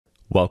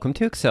Welcome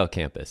to Excel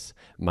Campus.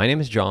 My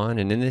name is John,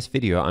 and in this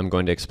video I'm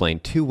going to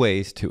explain two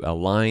ways to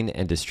align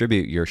and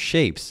distribute your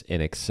shapes in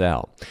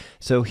Excel.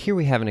 So here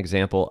we have an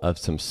example of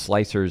some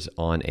slicers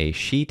on a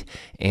sheet,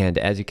 and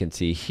as you can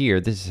see here,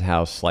 this is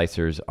how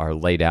slicers are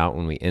laid out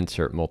when we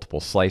insert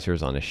multiple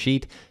slicers on a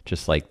sheet,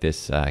 just like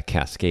this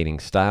cascading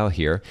style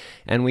here.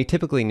 And we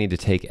typically need to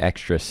take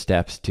extra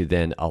steps to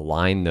then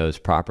align those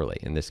properly.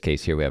 In this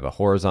case here we have a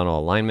horizontal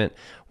alignment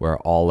where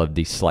all of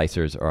these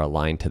slicers are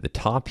aligned to the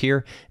top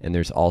here, and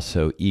there's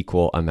also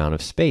equal amount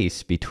of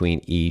space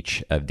between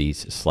each of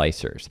these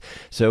slicers.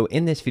 So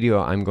in this video,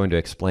 I'm going to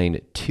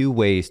explain two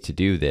ways to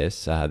do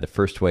this. The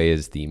first way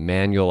is the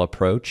manual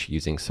approach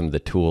using some of the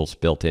tools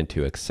built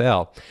into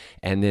Excel.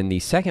 And then the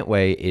second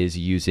way is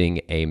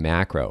using a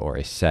macro or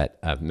a set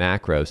of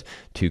macros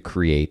to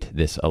create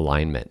this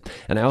alignment.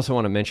 And I also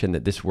want to mention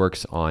that this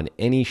works on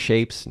any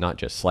shapes, not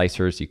just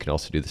slicers. You can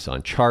also do this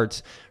on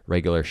charts,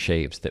 regular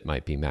shapes that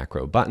might be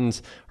macro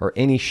buttons, or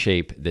any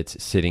shape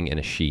that's sitting in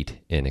a sheet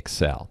in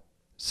Excel.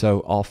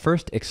 So I'll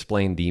first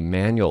explain the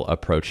manual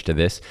approach to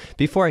this.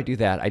 Before I do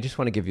that, I just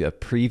want to give you a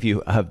preview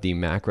of the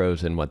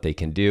macros and what they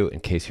can do in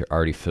case you're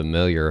already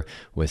familiar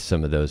with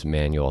some of those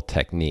manual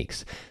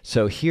techniques.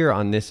 So here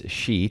on this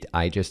sheet,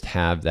 I just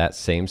have that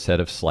same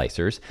set of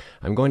slicers.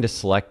 I'm going to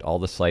select all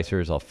the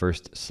slicers. I'll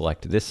first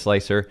select this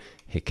slicer,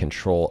 hit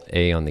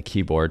Ctrl+A on the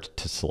keyboard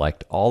to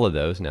select all of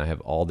those. Now I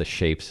have all the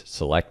shapes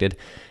selected.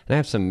 And I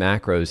have some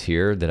macros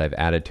here that I've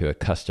added to a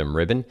custom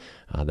ribbon.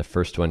 The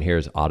first one here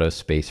is auto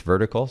space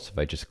vertical. So if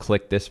I just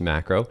click this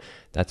macro,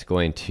 that's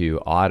going to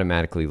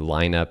automatically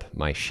line up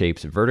my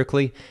shapes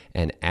vertically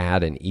and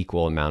add an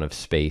equal amount of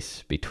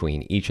space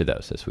between each of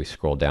those. As we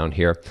scroll down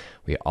here,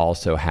 we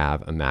also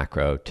have a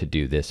macro to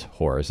do this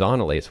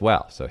horizontally as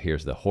well. So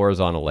here's the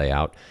horizontal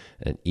layout,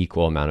 an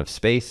equal amount of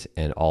space,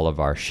 and all of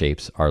our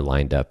shapes are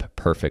lined up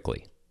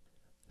perfectly.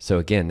 So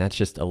again, that's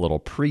just a little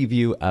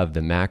preview of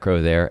the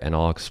macro there, and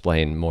I'll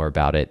explain more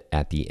about it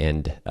at the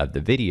end of the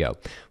video.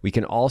 We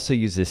can also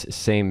use this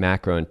same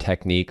macro and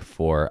technique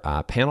for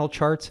panel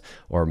charts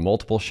or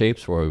multiple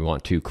shapes where we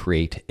want to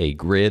create a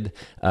grid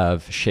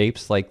of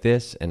shapes like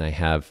this. And I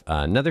have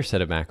another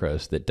set of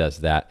macros that does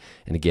that.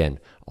 And again,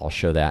 I'll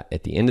show that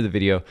at the end of the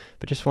video,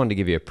 but just wanted to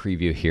give you a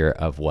preview here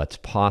of what's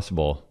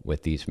possible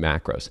with these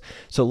macros.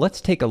 So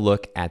let's take a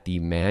look at the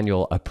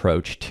manual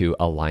approach to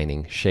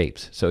aligning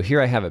shapes. So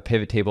here I have a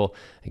pivot table.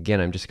 Again,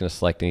 I'm just going to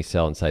select any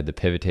cell inside the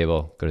pivot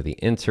table, go to the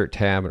Insert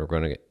tab, and we're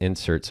going to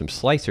insert some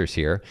slicers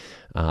here.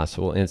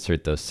 So we'll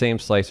insert those same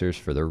slicers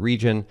for the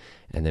region,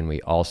 and then we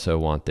also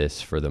want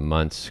this for the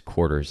months,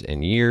 quarters,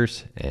 and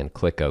years, and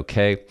click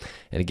OK.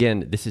 And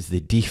again, this is the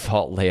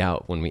default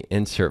layout when we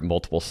insert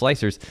multiple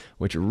slicers,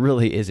 which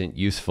really isn't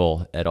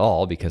useful at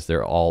all because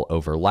they're all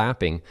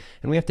overlapping,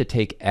 and we have to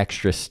take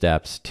extra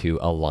steps to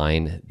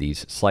align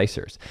these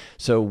slicers.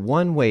 So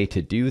one way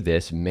to do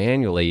this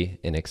manually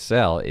in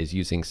Excel is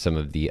using some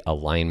of the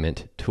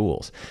alignment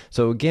tools.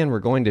 So again, we're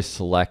going to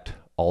select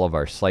all of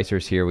our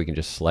slicers here. We can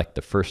just select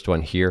the first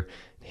one here,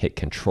 hit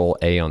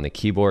Ctrl+A on the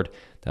keyboard.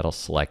 That'll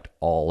select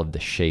all of the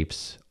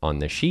shapes on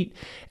the sheet.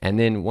 And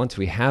then once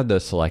we have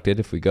those selected,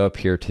 if we go up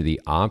here to the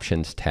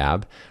Options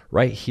tab,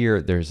 right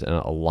here there's an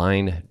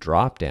Align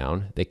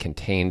drop-down that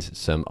contains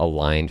some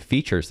align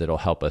features that'll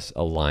help us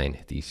align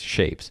these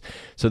shapes.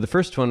 So the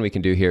first one we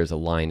can do here is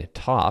Align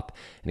Top.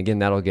 And again,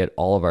 that'll get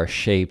all of our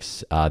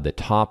shapes, the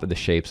top of the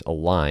shapes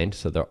aligned.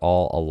 So they're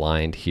all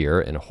aligned here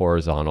in a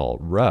horizontal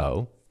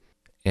row.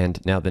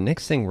 And now the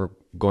next thing we're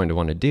going to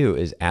want to do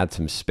is add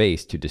some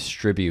space to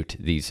distribute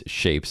these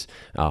shapes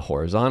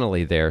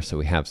horizontally there, so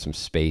we have some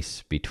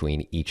space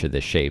between each of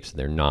the shapes.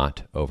 They're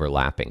not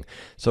overlapping.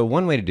 So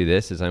one way to do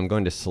this is I'm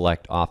going to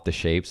select off the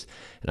shapes,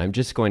 and I'm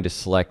just going to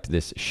select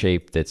this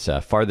shape that's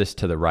farthest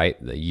to the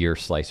right. The year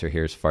slicer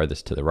here is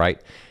farthest to the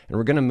right, and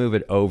we're going to move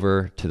it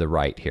over to the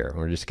right here.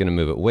 We're just going to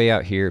move it way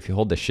out here. If you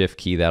hold the Shift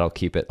key, that'll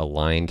keep it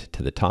aligned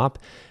to the top.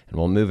 And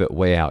we'll move it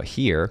way out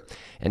here.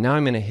 And now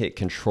I'm going to hit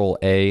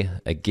Ctrl+A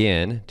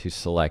again to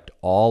select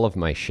all of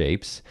my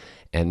shapes,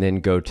 and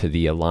then go to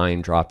the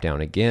Align drop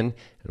down again.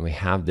 And we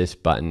have this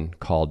button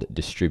called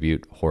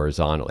Distribute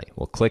Horizontally.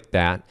 We'll click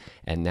that,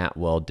 and that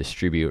will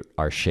distribute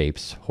our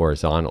shapes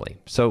horizontally.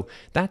 So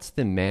that's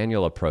the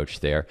manual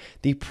approach there.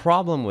 The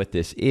problem with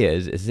this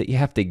is that you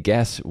have to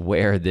guess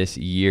where this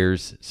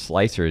year's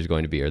slicer is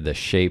going to be, or the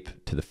shape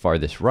to the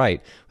farthest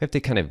right. We have to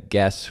kind of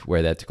guess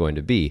where that's going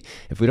to be.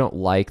 If we don't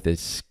like the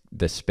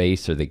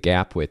space or the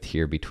gap width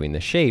here between the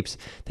shapes,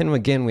 then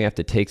again we have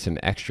to take some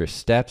extra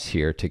steps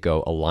here to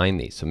go align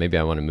these. So maybe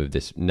I want to move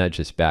this, nudge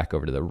this back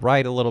over to the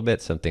right a little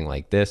bit, something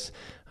like this.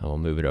 I will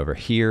move it over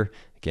here.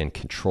 Again,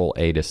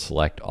 Ctrl+A to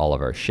select all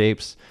of our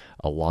shapes,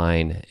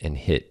 align, and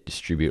hit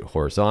Distribute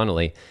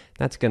Horizontally.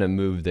 That's going to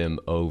move them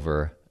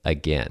over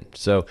again.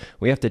 So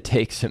we have to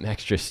take some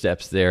extra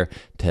steps there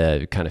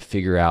to kind of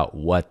figure out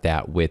what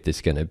that width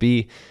is going to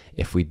be.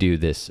 If we do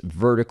this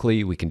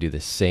vertically, we can do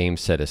the same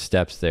set of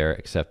steps there,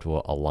 except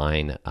we'll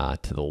align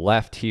to the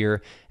left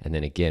here. And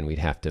then again, we'd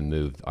have to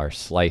move our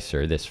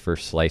slicer, this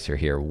first slicer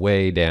here,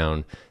 way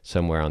down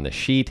somewhere on the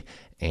sheet.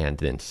 and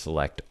then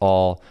select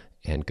all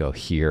and go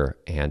here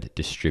and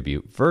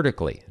distribute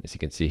vertically. As you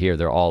can see here,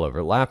 they're all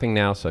overlapping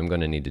now, so I'm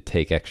going to need to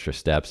take extra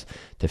steps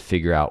to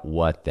figure out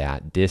what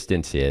that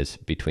distance is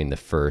between the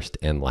first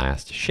and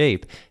last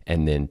shape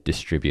and then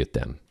distribute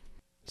them.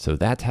 So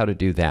that's how to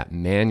do that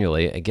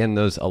manually. Again,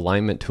 those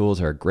alignment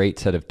tools are a great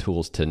set of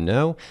tools to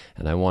know,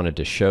 and I wanted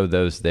to show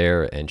those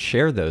there and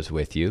share those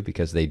with you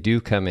because they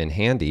do come in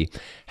handy.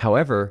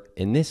 However,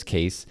 in this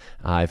case,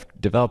 I've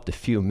developed a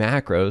few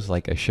macros,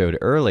 like I showed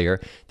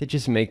earlier, that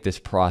just make this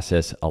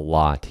process a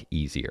lot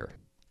easier.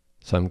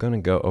 So I'm going to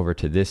go over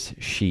to this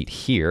sheet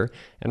here,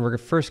 and we're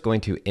first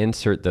going to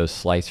insert those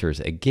slicers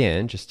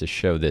again, just to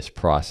show this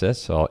process.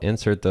 So I'll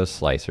insert those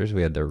slicers.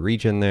 We had the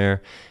region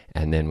there,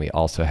 and then we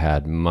also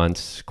had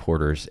months,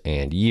 quarters,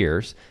 and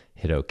years.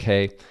 Hit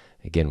OK.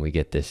 Again, we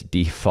get this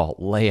default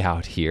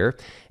layout here.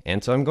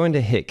 And so I'm going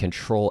to hit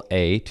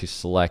Ctrl+A to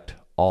select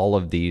all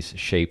of these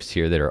shapes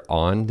here that are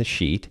on the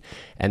sheet.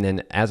 And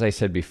then, as I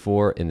said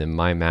before, in the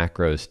My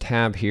Macros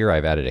tab here,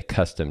 I've added a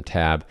custom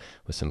tab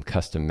with some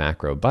custom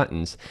macro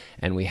buttons.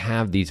 And we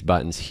have these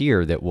buttons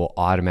here that will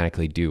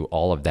automatically do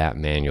all of that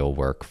manual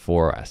work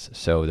for us.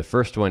 So the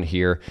first one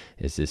here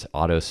is this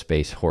auto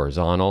space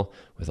horizontal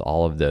with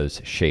all of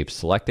those shapes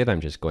selected. I'm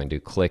just going to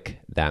click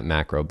that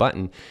macro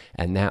button,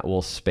 and that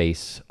will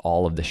space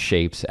all of the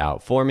shapes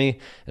out for me.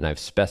 And I've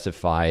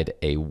specified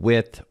a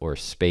width or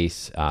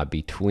space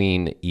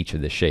between each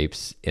of the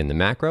shapes in the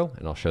macro,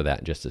 and I'll show that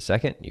in just a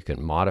second. You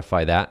can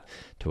modify that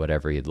to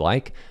whatever you'd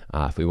like.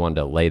 If we wanted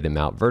to lay them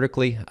out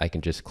vertically, I can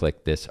just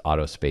click this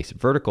auto space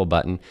vertical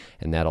button,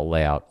 and that'll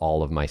lay out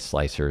all of my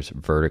slicers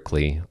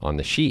vertically on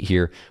the sheet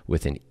here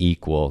with an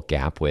equal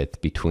gap width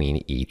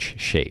between each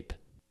shape.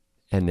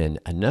 And then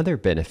another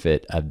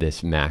benefit of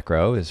this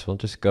macro is we'll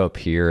just go up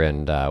here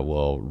and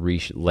we'll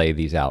lay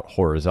these out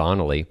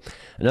horizontally.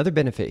 Another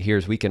benefit here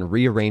is we can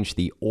rearrange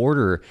the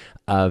order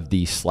of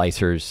the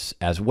slicers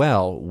as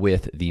well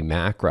with the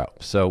macro.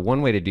 So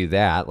one way to do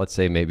that, let's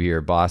say maybe your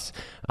boss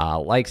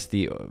likes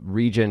the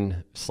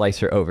region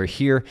slicer over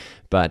here,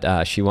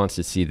 but she wants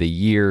to see the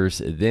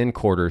years, then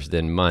quarters,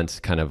 then months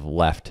kind of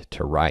left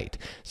to right.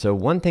 So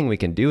one thing we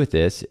can do with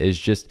this is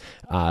just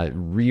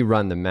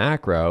rerun the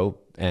macro.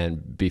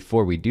 And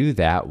before we do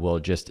that, we'll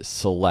just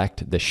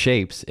select the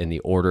shapes in the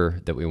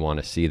order that we want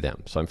to see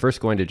them. So I'm first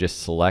going to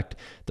just select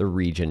the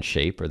region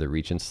shape or the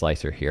region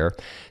slicer here.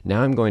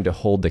 Now I'm going to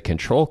hold the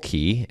Control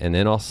key, and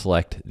then I'll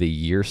select the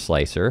year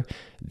slicer,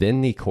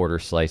 then the quarter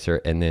slicer,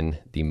 and then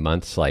the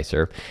month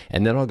slicer.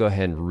 And then I'll go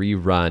ahead and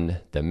rerun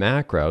the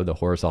macro, the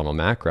horizontal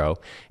macro,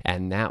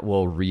 and that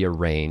will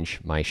rearrange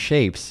my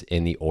shapes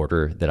in the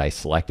order that I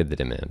selected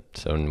them in.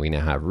 So we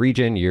now have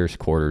region, years,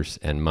 quarters,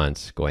 and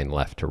months going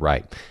left to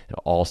right. It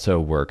also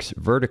works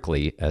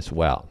vertically as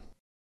well.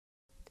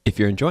 If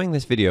you're enjoying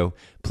this video,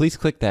 please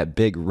click that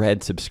big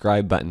red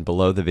subscribe button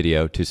below the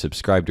video to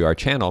subscribe to our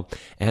channel,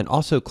 and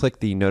also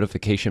click the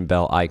notification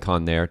bell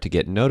icon there to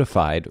get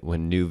notified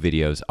when new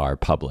videos are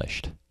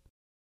published.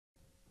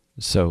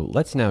 So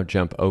let's now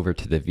jump over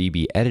to the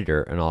VB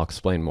editor, and I'll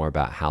explain more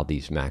about how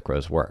these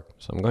macros work.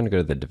 So I'm going to go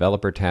to the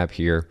Developer tab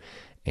here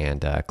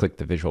and click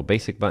the Visual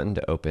Basic button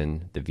to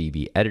open the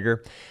VB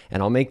editor.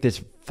 And I'll make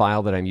this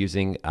file that I'm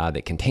using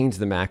that contains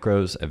the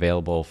macros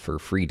available for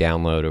free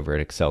download over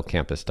at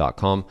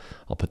excelcampus.com.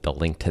 I'll put the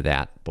link to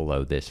that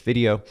below this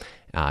video.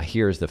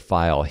 Here's the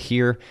file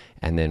here,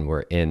 and then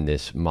we're in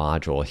this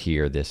module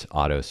here, this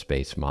auto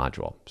space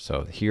module.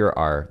 So here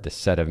are the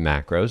set of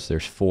macros.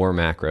 There's 4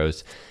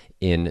 macros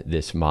in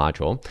this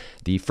module.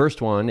 The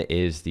first one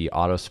is the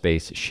auto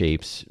space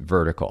shapes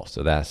vertical.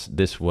 So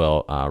this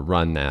will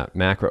run that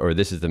macro, or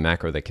this is the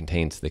macro that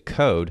contains the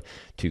code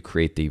to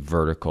create the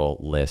vertical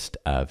list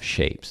of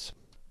shapes.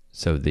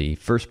 So the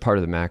first part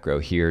of the macro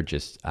here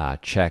just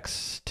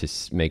checks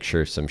to make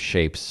sure some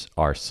shapes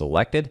are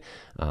selected.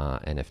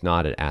 And if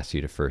not, it asks you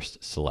to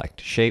first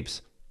select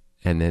shapes.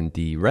 And then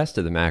the rest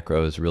of the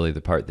macro is really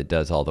the part that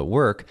does all the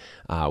work,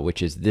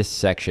 which is this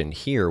section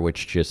here,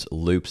 which just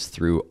loops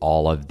through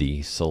all of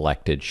the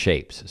selected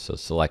shapes. So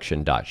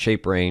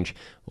selection.shapeRange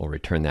will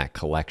return that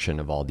collection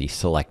of all the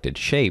selected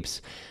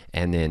shapes.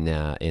 And then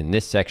in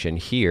this section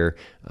here,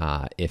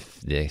 if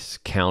this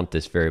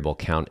variable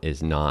count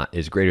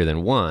is greater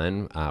than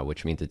 1,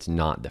 which means it's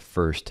not the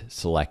first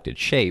selected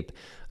shape,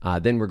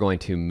 then we're going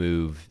to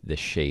move the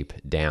shape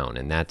down,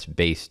 and that's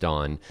based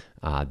on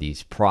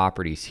these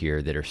properties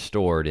here that are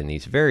stored in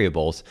these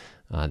variables.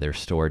 They're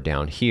stored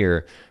down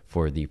here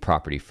for the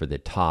property for the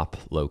top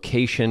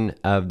location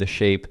of the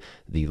shape,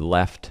 the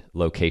left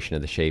location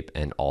of the shape,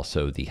 and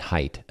also the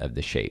height of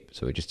the shape.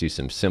 So we just do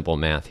some simple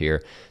math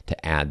here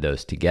to add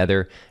those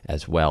together,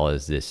 as well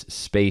as this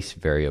space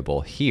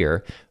variable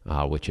here,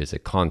 which is a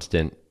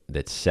constant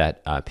that's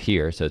set up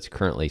here. So it's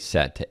currently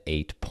set to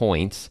 8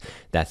 points.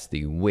 That's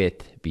the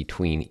width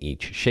between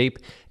each shape.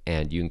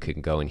 And you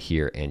can go in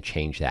here and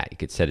change that. You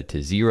could set it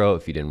to 0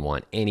 if you didn't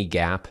want any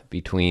gap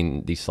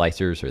between the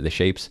slicers or the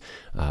shapes,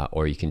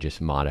 or you can just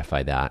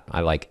modify that.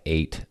 I like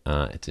 8.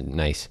 It's a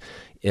nice,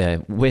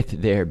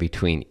 width there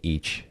between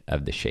each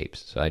of the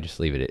shapes. So I just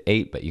leave it at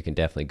 8, but you can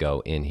definitely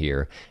go in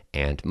here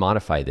and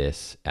modify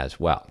this as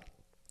well.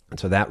 And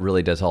so that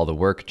really does all the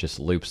work, just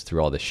loops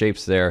through all the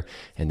shapes there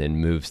and then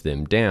moves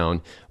them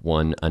down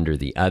one under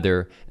the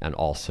other, and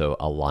also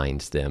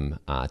aligns them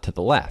to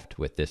the left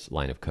with this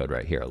line of code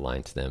right here,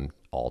 aligns them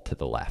all to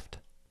the left.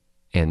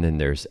 And then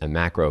there's a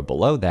macro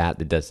below that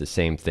that does the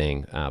same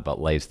thing, but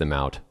lays them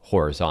out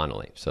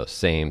horizontally. So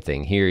same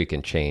thing here, you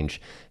can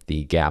change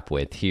the gap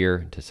width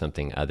here to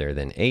something other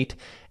than 8,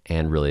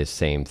 and really the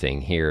same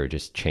thing here,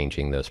 just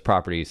changing those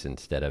properties.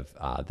 Instead of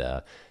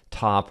the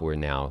top, we're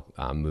now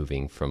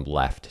moving from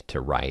left to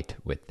right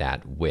with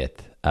that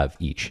width of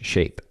each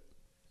shape.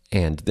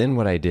 And then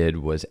what I did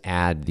was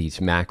add these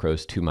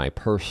macros to my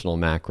personal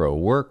macro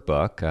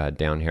workbook.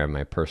 Down here in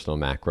my personal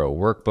macro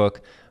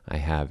workbook, I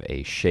have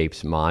a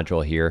shapes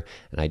module here,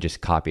 and I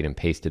just copied and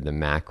pasted the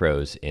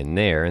macros in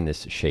there in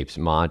this shapes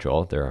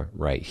module. They're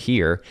right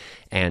here.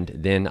 And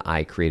then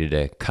I created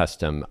a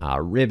custom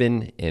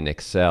ribbon in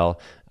Excel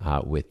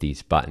with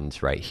these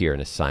buttons right here,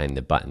 and assigned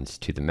the buttons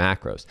to the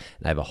macros.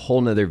 And I have a whole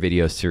nother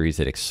video series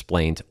that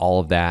explains all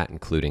of that,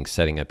 including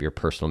setting up your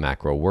personal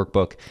macro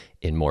workbook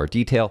in more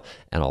detail,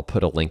 and I'll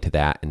put a link to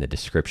that in the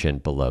description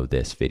below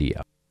this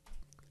video.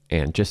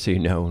 And just so you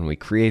know, when we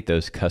create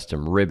those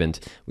custom ribbons,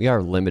 we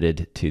are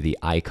limited to the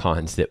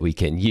icons that we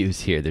can use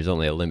here. There's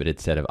only a limited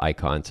set of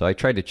icons. So I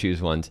tried to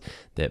choose ones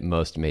that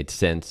most made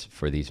sense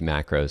for these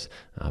macros,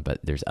 but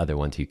there's other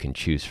ones you can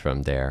choose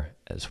from there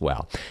as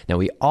well. Now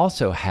we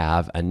also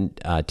have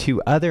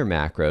two other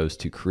macros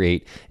to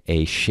create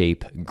a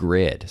shape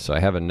grid. So I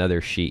have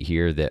another sheet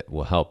here that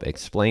will help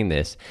explain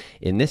this.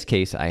 In this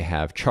case, I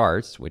have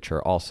charts, which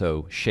are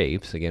also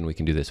shapes. Again, we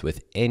can do this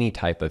with any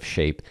type of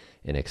shape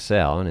in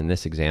Excel. And in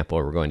this example,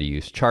 we're going to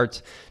use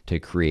charts to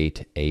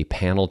create a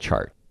panel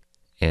chart.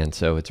 And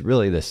so it's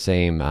really the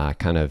same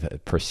kind of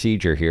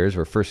procedure here. Is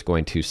we're first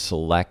going to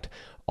select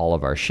all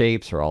of our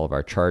shapes or all of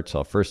our charts.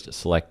 I'll first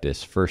select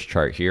this first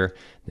chart here,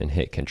 then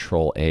hit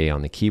Ctrl+A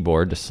on the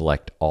keyboard to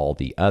select all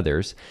the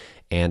others.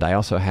 And I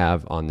also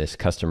have on this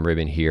custom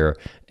ribbon here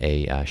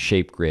a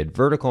shape grid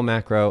vertical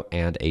macro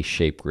and a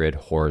shape grid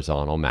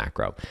horizontal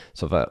macro.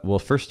 So we'll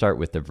first start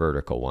with the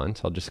vertical one.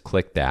 So I'll just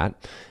click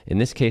that. In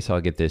this case,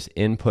 I'll get this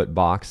input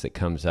box that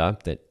comes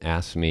up that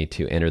asks me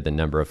to enter the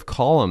number of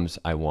columns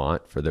I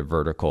want for the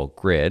vertical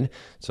grid.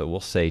 So we'll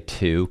say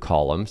 2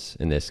 columns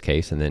in this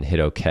case, and then hit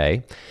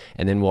OK.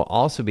 And then we'll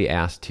also be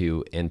asked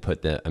to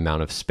input the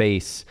amount of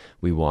space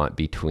we want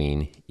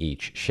between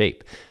each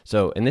shape.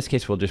 So in this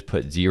case, we'll just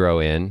put 0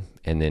 in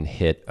and then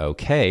hit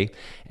OK,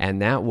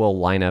 and that will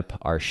line up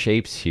our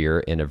shapes here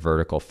in a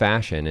vertical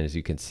fashion. And as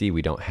you can see,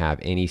 we don't have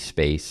any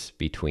space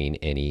between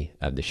any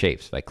of the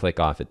shapes. If I click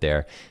off it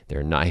there,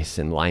 they're nice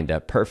and lined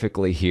up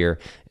perfectly here,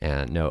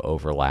 and no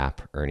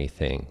overlap or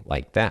anything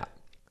like that.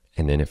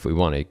 And then if we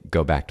want to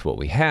go back to what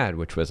we had,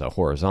 which was a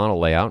horizontal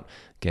layout,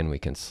 again, we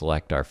can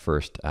select our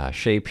first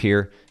shape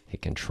here, hit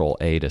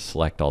Ctrl+A to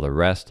select all the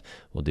rest.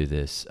 We'll do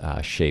this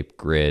shape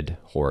grid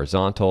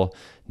horizontal.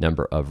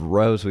 Number of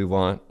rows we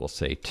want, we'll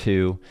say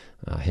 2,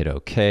 hit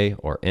OK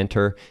or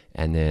enter,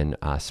 and then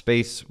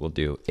space, we'll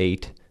do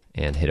 8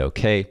 and hit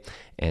OK.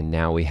 And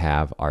now we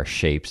have our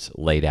shapes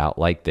laid out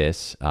like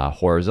this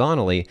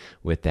horizontally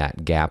with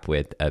that gap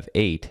width of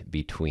 8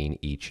 between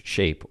each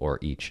shape or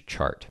each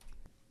chart.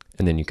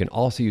 And then you can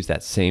also use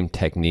that same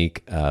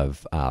technique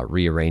of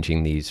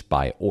rearranging these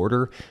by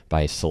order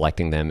by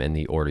selecting them in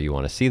the order you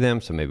want to see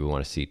them. So maybe we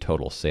want to see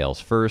total sales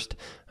first,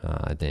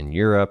 then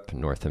Europe,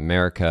 North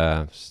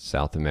America,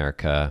 South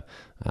America,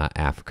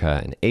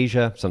 Africa, and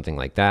Asia, something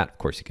like that. Of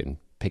course, you can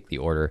pick the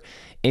order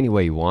any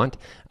way you want.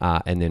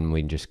 And then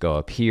we can just go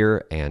up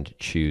here and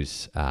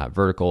choose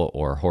vertical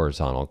or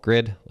horizontal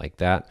grid like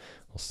that.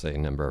 We'll say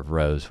number of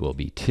rows will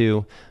be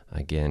 2.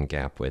 Again,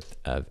 gap width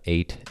of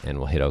 8, and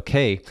we'll hit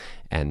OK,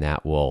 and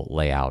that will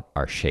lay out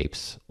our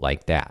shapes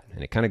like that.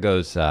 And it kind of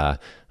goes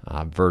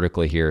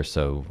vertically here,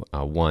 so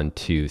 1,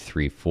 2,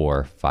 3,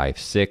 4, 5,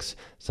 6,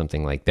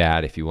 something like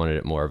that. If you wanted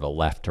it more of a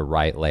left to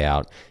right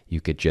layout, you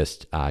could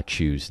just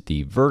choose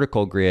the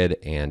vertical grid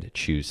and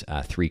choose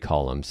 3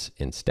 columns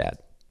instead.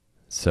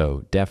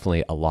 So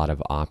definitely a lot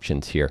of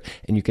options here.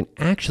 And you can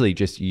actually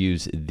just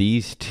use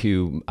these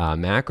 2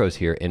 macros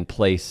here in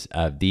place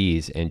of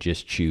these and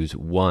just choose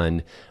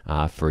one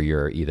for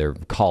your either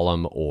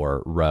column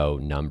or row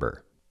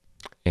number.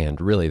 And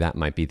really that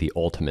might be the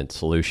ultimate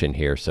solution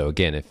here. So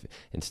again, if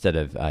instead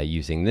of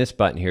using this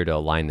button here to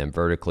align them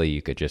vertically,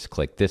 you could just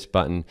click this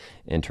button,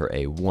 enter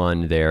a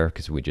 1 there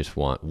because we just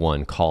want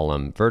 1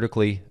 column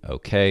vertically.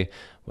 Okay.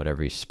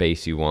 Whatever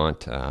space you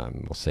want,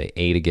 we'll say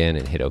 8 again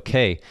and hit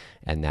OK,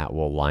 and that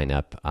will line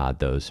up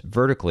those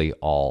vertically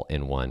all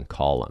in 1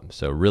 column.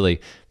 So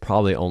really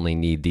probably only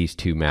need these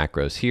 2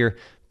 macros here.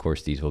 Of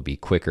course, these will be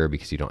quicker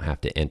because you don't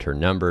have to enter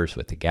numbers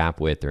with the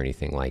gap width or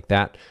anything like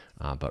that,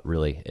 but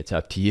really it's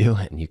up to you,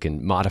 and you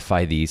can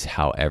modify these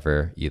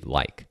however you'd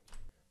like.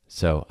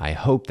 So I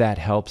hope that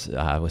helps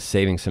with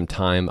saving some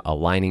time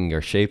aligning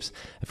your shapes.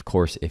 Of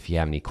course, if you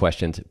have any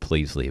questions,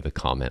 please leave a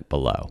comment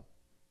below.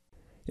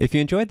 If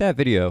you enjoyed that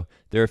video,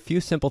 there are a few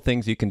simple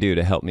things you can do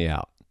to help me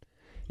out.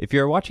 If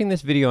you are watching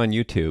this video on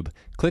YouTube,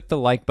 click the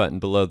like button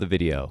below the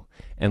video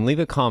and leave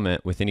a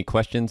comment with any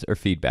questions or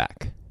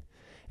feedback.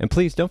 And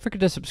please don't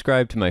forget to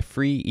subscribe to my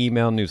free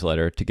email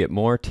newsletter to get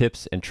more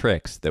tips and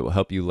tricks that will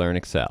help you learn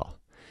Excel.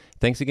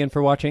 Thanks again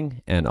for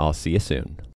watching, and I'll see you soon.